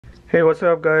Hey, what's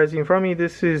up guys? In front of me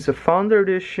this is a Founder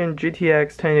Edition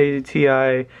GTX 1080 Ti.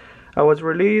 I was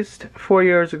released 4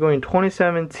 years ago in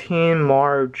 2017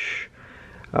 March.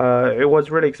 It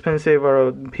was really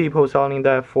expensive. People selling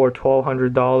that for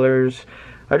 $1,200.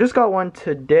 I just got one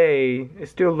today. It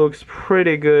still looks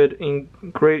pretty good, in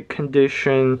great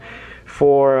condition,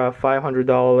 for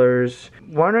 $500.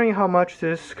 Wondering how much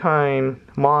this kind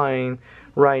mine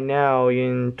right now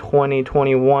in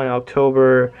 2021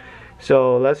 October.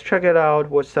 So let's check it out.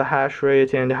 What's the hash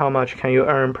rate and how much can you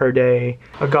earn per day?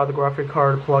 I got the graphic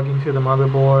card plugged into the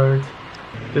motherboard.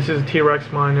 This is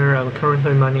T-Rex miner. I'm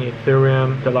currently mining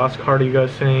Ethereum. The last card you guys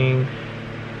seeing,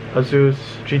 Asus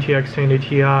GTX 1080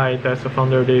 Ti. That's the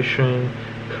Founder Edition.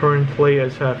 Currently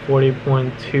it's at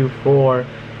 40.24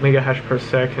 megahash per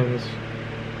second.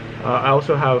 I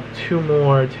also have two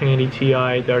more 1080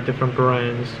 Ti. They are different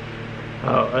brands.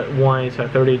 One is at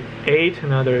 38,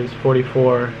 another is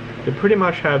 44. They pretty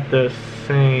much have the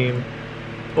same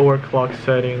overclock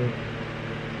setting,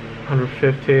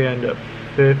 150 and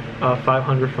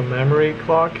 500 for memory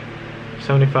clock,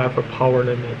 75 for power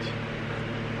limit.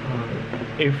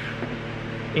 If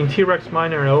in T-Rex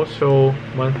miner also,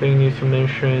 one thing you need to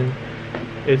mention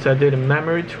is I did a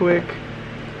memory tweak.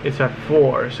 It's at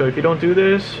 4, so if you don't do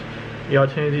this, your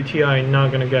 1080 Ti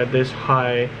not gonna get this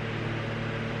high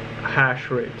hash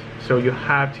rate, so you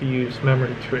have to use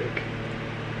memory tweak.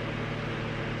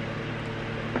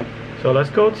 So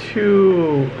let's go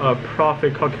to a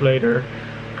profit calculator.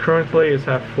 Currently it's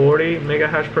at 40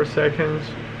 megahash per second.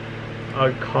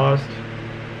 Cost,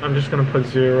 I'm just gonna put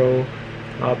 0.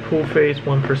 Pool phase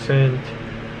 1%.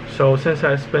 So since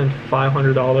I spent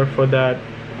 $500 for that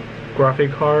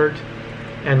graphic card,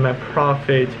 and my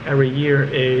profit every year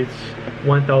is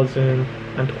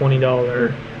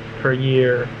 $1,020 per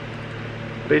year.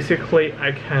 Basically,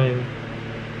 I can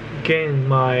gain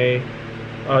my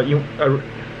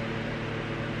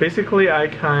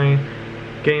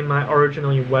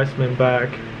original investment back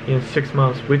in 6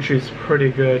 months, which is pretty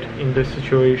good in this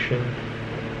situation.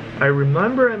 I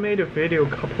remember I made a video a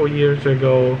couple years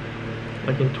ago,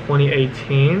 like in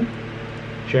 2018,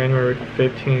 January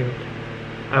 15th.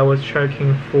 I was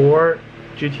checking for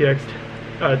GTX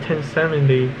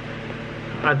 1070.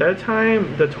 At that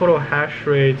time, the total hash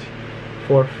rate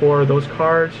for 4 of those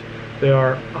cards, they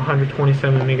are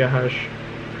 127 megahash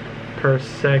per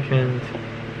second,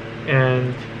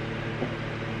 and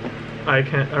I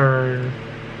can earn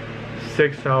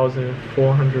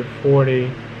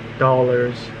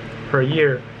 $6,440 per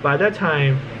year. By that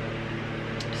time,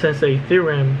 since the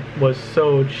Ethereum was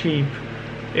so cheap,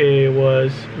 it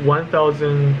was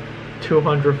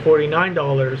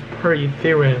 $1,249 per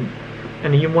Ethereum,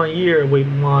 and in 1 year we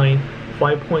mined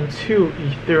 5.2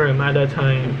 Ethereum at that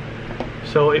time.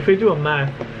 So if we do a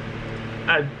math,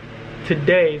 at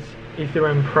today's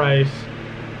Ethereum price,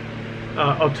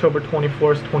 October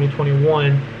 24th,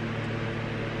 2021,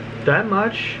 that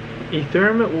much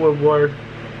Ethereum would worth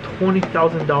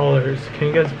 $20,000. Can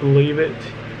you guys believe it?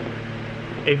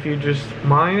 If you just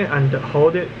mine it and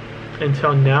hold it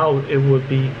until now, it would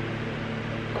be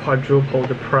quadruple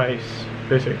the price,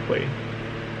 basically,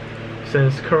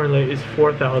 since currently it's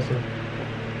 4,000.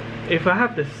 If I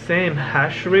have the same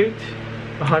hash rate,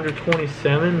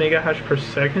 127 megahash per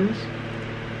second,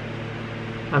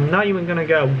 I'm not even gonna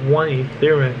get 1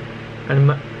 Ethereum,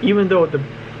 and even though the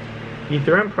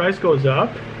Ethereum price goes up,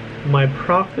 my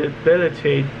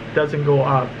profitability doesn't go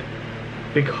up,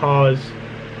 because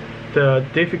the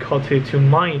difficulty to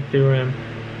mine Ethereum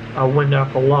went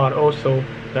up a lot also.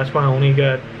 That's why I only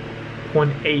get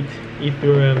 0.8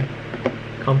 Ethereum.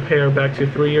 Compared back to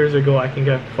 3 years ago, I can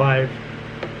get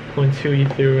 5.2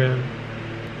 Ethereum.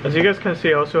 As you guys can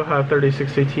see, I also have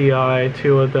 3060 Ti,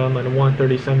 2 of them, and one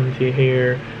 3070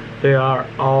 here. They are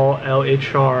all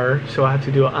LHR, so I have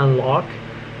to do an unlock.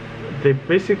 They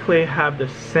basically have the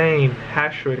same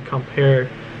hash rate compared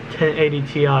 1080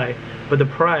 Ti, but the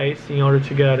price, in order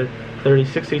to get a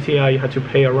 3060 Ti, you have to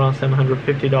pay around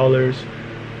 $750,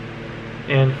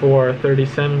 and for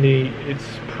 3070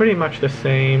 it's pretty much the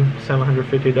same,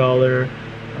 $750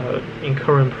 in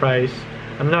current price.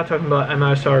 I'm not talking about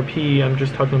MSRP, I'm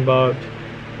just talking about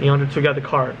in order to get the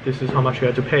card, this is how much you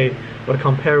have to pay. But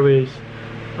compared with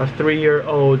a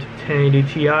 3-year-old 1080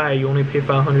 Ti, you only pay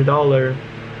 $500.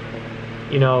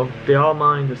 You know, they all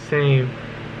mine the same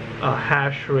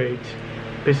hash rate.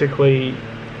 Basically,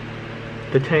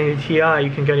 the 1080 Ti, you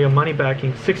can get your money back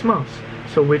in 6 months,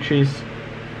 so which is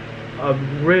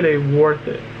really worth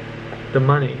it, the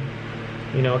money.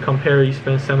 You know, compare you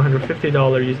spend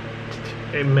 $750,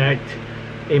 it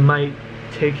might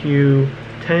take you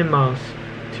 10 months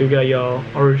to get your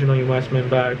original investment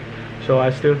back. So So I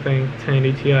still think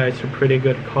 1080 Ti is a pretty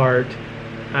good card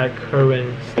at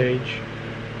current stage.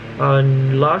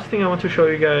 Last thing I want to show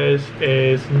you guys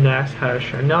is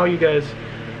Nicehash. And now you guys,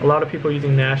 a lot of people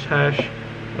using Nicehash,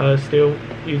 still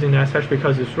using Nicehash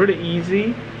because it's really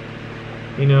easy,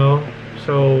 you know.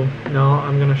 So now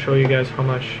I'm gonna show you guys how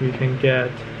much you can get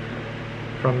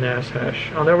from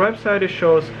Nicehash. On their website it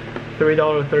shows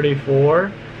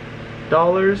 $3.34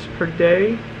 per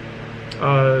day.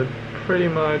 Pretty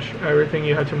much everything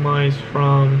you have to mine is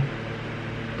from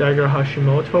Dagger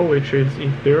Hashimoto, which is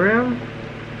Ethereum,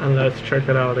 and let's check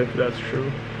it out if that's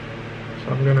true.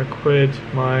 So I'm gonna quit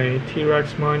my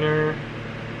T-Rex miner,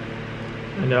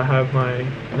 and I have my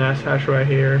Nicehash right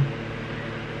here.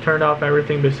 Turned off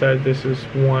everything besides this is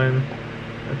one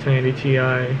 1080 Ti.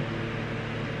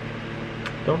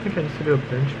 Don't think I need to do a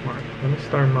benchmark. Let me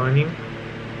start mining.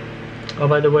 Oh,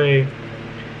 by the way,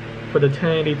 for the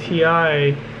 1080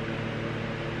 Ti,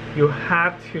 you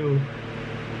have to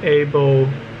enable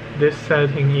this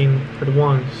setting in at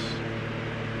once.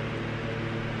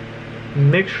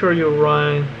 Make sure you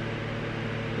run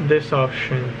this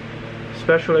option,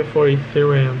 especially for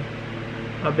Ethereum.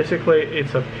 Basically,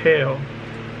 it's a pail,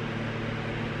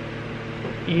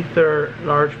 Ether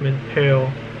enlargement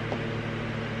pail.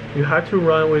 You have to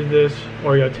run with this,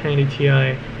 or your 1080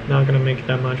 Ti not gonna make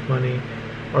that much money,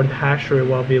 or the hash rate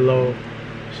will be low.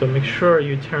 So make sure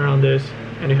you turn on this,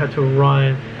 and you have to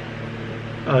run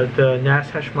the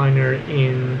Nicehash miner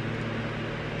in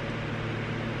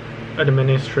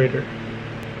administrator.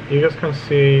 You guys can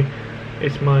see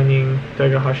it's mining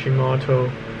Dagger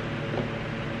Hashimoto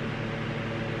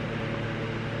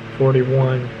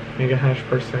 41 megahash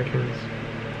per second.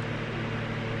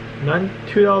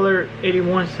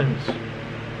 $2.81.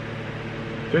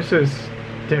 This is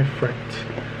different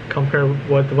compared with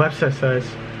what the website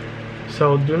says.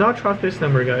 So do not trust this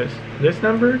number, guys. This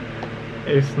number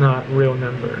is not real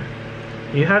number.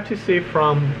 You have to see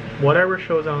from whatever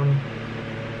shows on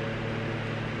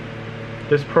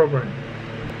this program.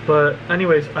 But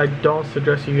anyways, I don't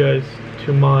suggest you guys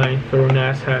to mine through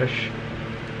Nicehash.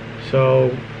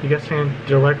 So you guys can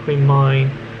directly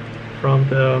mine from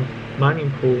the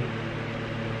mining pool.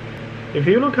 If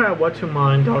you look at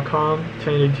whattomine.com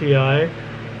 1080 Ti,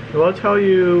 it will tell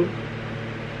you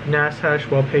Nicehash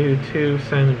will pay you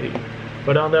 $2.70,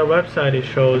 but on their website it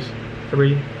shows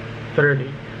 $3.30,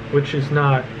 which is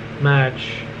not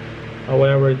match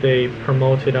whatever they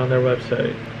promoted on their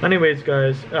website. Anyways,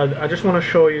 guys, I just want to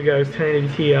show you guys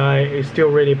 1080 Ti is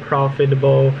still really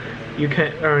profitable. You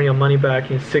can earn your money back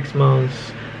in 6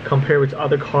 months compared with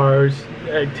other cards.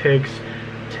 It takes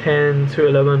 10 to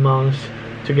 11 months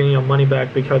to get your money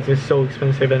back because it's so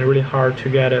expensive and really hard to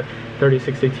get a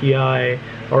 3060 Ti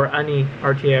or any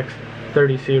RTX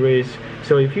 30 series.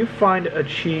 So if you find a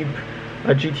cheap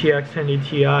GTX 1080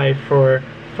 Ti for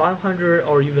 500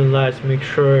 or even less, make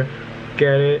sure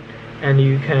get it, and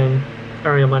you can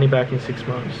earn your money back in 6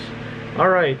 months.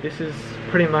 Alright, this is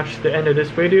pretty much the end of this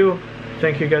video.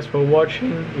 Thank you guys for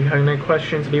watching. If you have any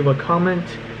questions, leave a comment.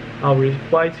 I'll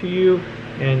reply to you,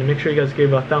 and make sure you guys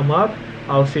give a thumb up.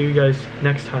 I'll see you guys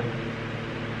next time.